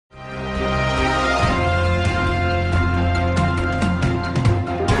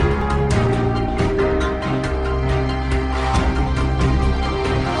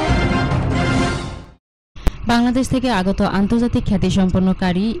বাংলাদেশ থেকে আগত আন্তর্জাতিক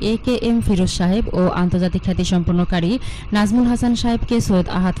খ্যাতিসম্পন্নকারী এ.কে.এম. ফিরোজ সাহেব ও আন্তর্জাতিক খ্যাতিসম্পন্নকারী নাজমুল হাসান সাহেবকে সৈয়দ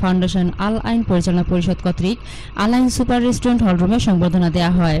আহাদ ফাউন্ডেশন আলআইন পরিচালনা পরিষদ কর্তৃক আলআইন সুপার রেস্টুরেন্ট হলরুমে সংবর্ধনা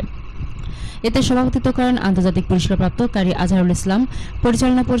দেওয়া হয়। এতে সভাপতিত্ব করেন আন্তর্জাতিক পুরস্কারপ্রাপ্ত কারি আজহারুল ইসলাম,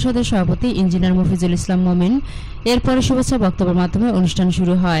 পরিচালনা পরিষদের সভাপতি ইঞ্জিনিয়ার মফিজুল ইসলাম মমিন। এরপরে শুভেচ্ছা বক্তব্যের মাধ্যমে অনুষ্ঠান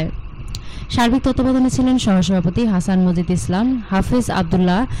শুরু হয়। সার্বিক তত্ত্বাবধানে ছিলেন সহসভাপতি হাসান মজিদ ইসলাম, হাফেজ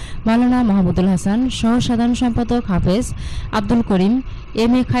আবদুল্লাহ, মাওলানা মাহমুদুল হাসান, সহ সাধারণ সম্পাদক হাফেজ আব্দুল করিম,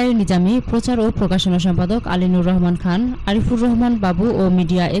 এম.এ. খায়ের নিজামী, প্রচার ও প্রকাশনা সম্পাদক আলিনুর রহমান খান, আরিফুর রহমান বাবু ও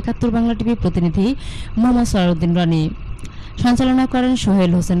মিডিয়া ৭১ বাংলা টিভি প্রতিনিধি মোহাম্মদ সরাউদ্দিন রানী। সঞ্চালনা করেন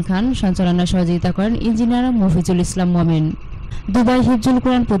সোহেল হোসেন খান। সঞ্চালনায় সহযোগিতা করেন ইঞ্জিনিয়ার মফিজুল ইসলাম মমিন। দুবাই হিফজুল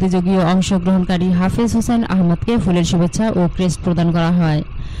কোরআন প্রতিযোগীয় অংশগ্রহণকারী হাফেজ হোসেন আহমদকে ফুলের শুভেচ্ছা ও ক্রেস্ট প্রদান করা হয়।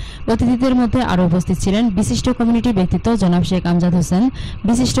 অতিথিদের মধ্যে আরও উপস্থিত ছিলেন বিশিষ্ট কমিউনিটি ব্যক্তিত্ব জনাব শেখ আমজাদ হোসেন,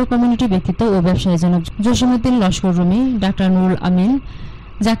 বিশিষ্ট কমিউনিটি ব্যক্তিত্ব ও ব্যবসায়ী জনাব জসিমউদ্দিন লস্কর রুমি, ডাক্তার নুরুল আমিন,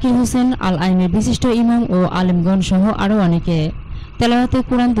 জাকির হোসেন, আল আইনের বিশিষ্ট ইমাম ও আলেমগণ সহ আরও অনেকে। তেলাওয়াতে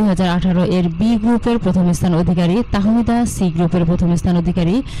কোরআন ২০১৮ এর বি গ্রুপের প্রথম স্থান অধিকারী তাহমিদা, সি গ্রুপের প্রথম স্থান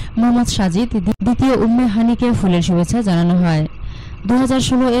অধিকারী মোহাম্মদ সাজিদ, দ্বিতীয় উম্মে হানিকে ফুলের শুভেচ্ছা জানানো হয়।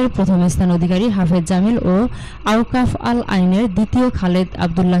 ২০১৬ এর প্রথম স্থান অধিকারী হাফেজ জামিল ও আওকাফ আল আইনের দ্বিতীয় খালেদ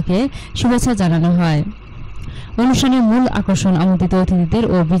আবদুল্লাহকে শুভেচ্ছা জানানো হয়। অনুষ্ঠানে মূল আকর্ষণ আমন্ত্রিত অতিথিদের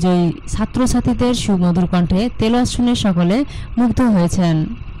ও বিজয়ী ছাত্রছাত্রীদের সুমধুর কণ্ঠে তেলাওয়াত শুনে সকলে মুগ্ধ হয়েছেন।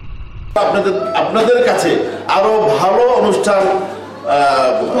 আপনাদের কাছে আরো ভালো অনুষ্ঠান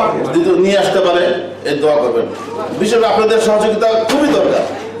নিয়ে আসতে পারে এই দোয়া করবেন। বিশেষ আপনাদের সহযোগিতা খুবই দরকার।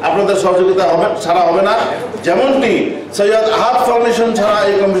 আপনাদের সহযোগিতা ছাড়া হবে না। যেমনটি সৈয়দ আহাদ ফাউন্ডেশন ছাড়া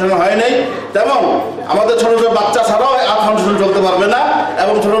এই কমিশন হয় নাই, তেমন আমাদের ছোট ছোট বাচ্চা ছাড়াও আহাদ ফাউন্ডেশন চলতে পারবে না,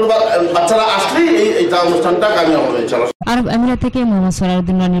 এবং ছোট বাচ্চারা আসলেই এইটা অনুষ্ঠানটা কামিয়াব হবে। আরব আমিরাত থেকে মোহাম্মদ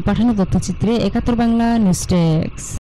সরাউদ্দিন রানীর পাঠানো তথ্যচিত্রে ৭১ বাংলা নিউজ ডেস্ক।